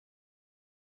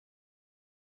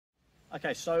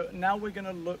Okay, so now we're going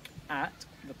to look at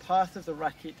the path of the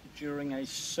racket during a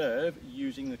serve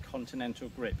using the continental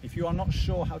grip. If you are not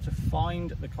sure how to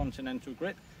find the continental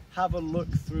grip, have a look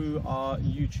through our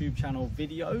YouTube channel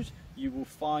videos. You will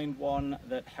find one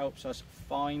that helps us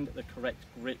find the correct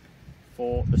grip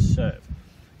for the serve.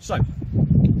 So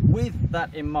with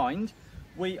that in mind,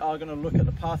 we are going to look at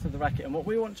the path of the racket, and what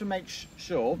we want to make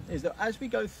sure is that as we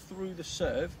go through the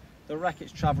serve, the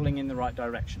racket's traveling in the right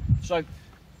direction. So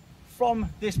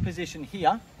from this position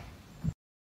here,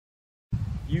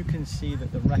 you can see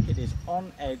that the racket is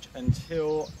on edge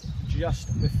until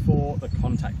just before the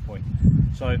contact point.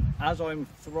 So as I'm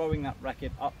throwing that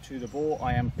racket up to the ball,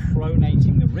 I am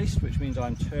pronating the wrist, which means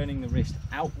I'm turning the wrist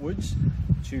outwards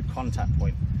to contact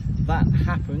point. That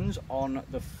happens on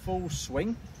the full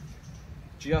swing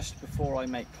just before I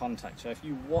make contact. So if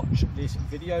you watch this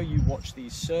video, you watch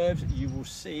these serves, you will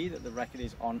see that the racket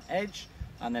is on edge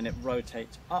and then it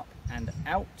rotates up and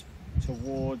out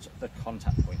towards the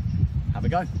contact point. Have a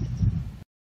go.